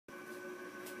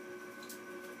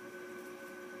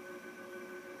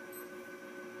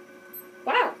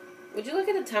Would you look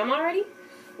at the time already?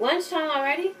 Lunchtime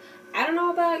already? I don't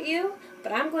know about you,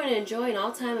 but I'm going to enjoy an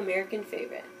all-time American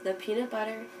favorite, the peanut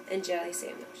butter and jelly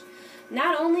sandwich.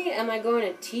 Not only am I going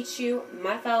to teach you,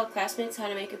 my fellow classmates, how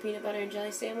to make a peanut butter and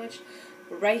jelly sandwich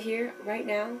right here, right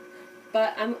now,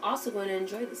 but I'm also going to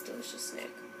enjoy this delicious snack.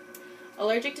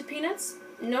 Allergic to peanuts?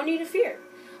 No need to fear.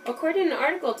 According to an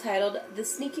article titled "The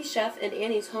Sneaky Chef and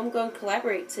Annie's Homegrown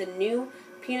Collaborate to New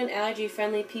Peanut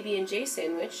Allergy-Friendly PB&J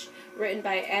Sandwich," written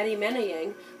by Addie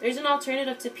Menayang, there's an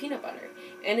alternative to peanut butter,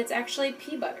 and it's actually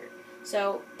pea butter.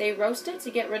 So they roast it to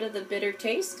get rid of the bitter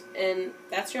taste, and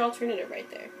that's your alternative right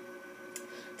there.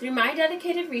 Through my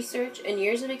dedicated research and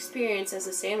years of experience as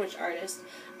a sandwich artist,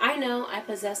 I know I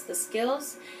possess the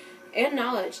skills and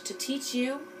knowledge to teach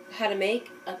you how to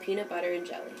make a peanut butter and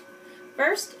jelly.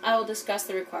 First, I will discuss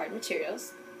the required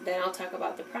materials, then I'll talk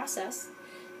about the process,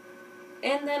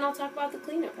 and then I'll talk about the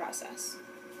cleanup process.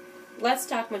 Let's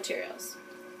talk materials.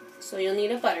 So you'll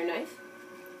need a butter knife,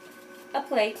 a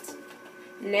plate,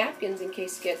 napkins in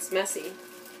case it gets messy,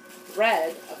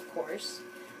 bread, of course,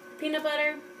 peanut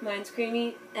butter, mine's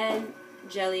creamy, and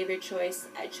jelly of your choice.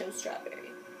 I chose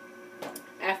strawberry.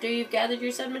 After you've gathered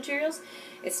your said materials,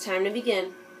 it's time to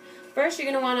begin. First,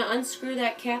 you're going to want to unscrew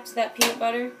that cap to that peanut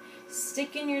butter,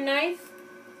 stick in your knife,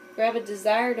 grab a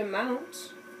desired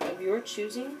amount of your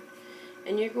choosing,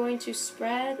 and you're going to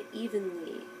spread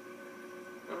evenly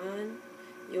on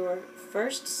your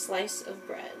first slice of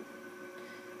bread.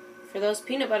 For those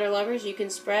peanut butter lovers, you can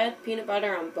spread peanut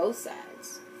butter on both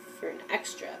sides for an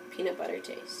extra peanut butter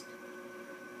taste.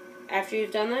 After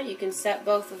you've done that, you can set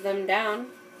both of them down.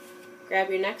 Grab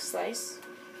your next slice.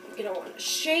 You're going to want to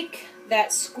shake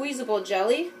that squeezable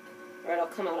jelly, or it'll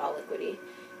come out all liquidy.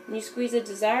 And you squeeze a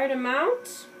desired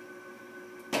amount.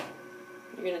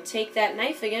 You're going to take that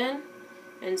knife again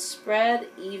and spread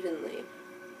evenly.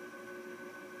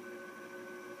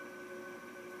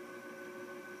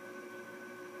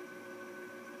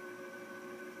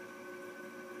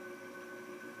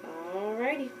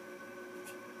 Alrighty.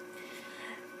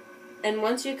 And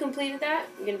once you've completed that,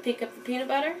 you're going to pick up the peanut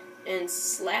butter and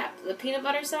slap the peanut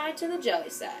butter side to the jelly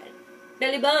side.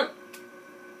 Belly bump!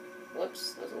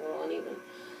 Whoops, that was a little uneven.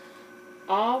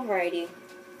 Alrighty.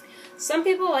 Some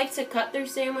people like to cut their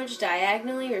sandwich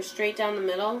diagonally or straight down the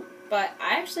middle, but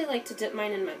I actually like to dip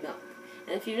mine in my milk.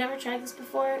 And if you've never tried this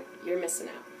before, you're missing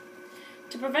out.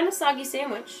 To prevent a soggy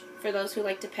sandwich, for those who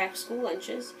like to pack school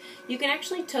lunches, you can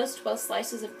actually toast both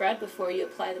slices of bread before you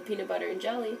apply the peanut butter and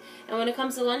jelly, and when it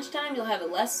comes to lunchtime, you'll have a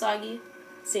less soggy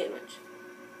sandwich.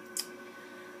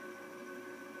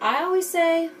 I always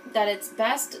say that it's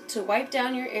best to wipe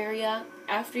down your area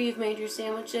after you've made your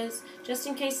sandwiches, just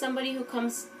in case somebody who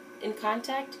comes in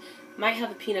contact might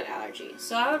have a peanut allergy.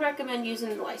 So I would recommend using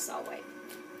the Lysol wipe.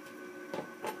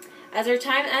 As our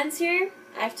time ends here,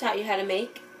 I've taught you how to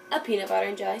make a peanut butter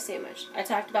and jelly sandwich. I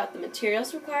talked about the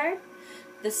materials required,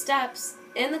 the steps,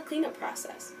 and the cleanup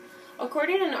process.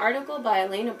 According to an article by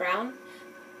Elena Brown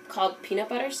called Peanut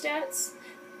Butter Stats,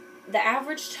 the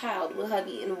average child will have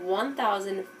eaten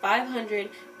 1,500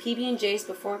 PB&Js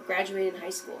before graduating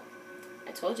high school.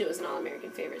 I told you it was an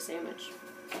all-American favorite sandwich.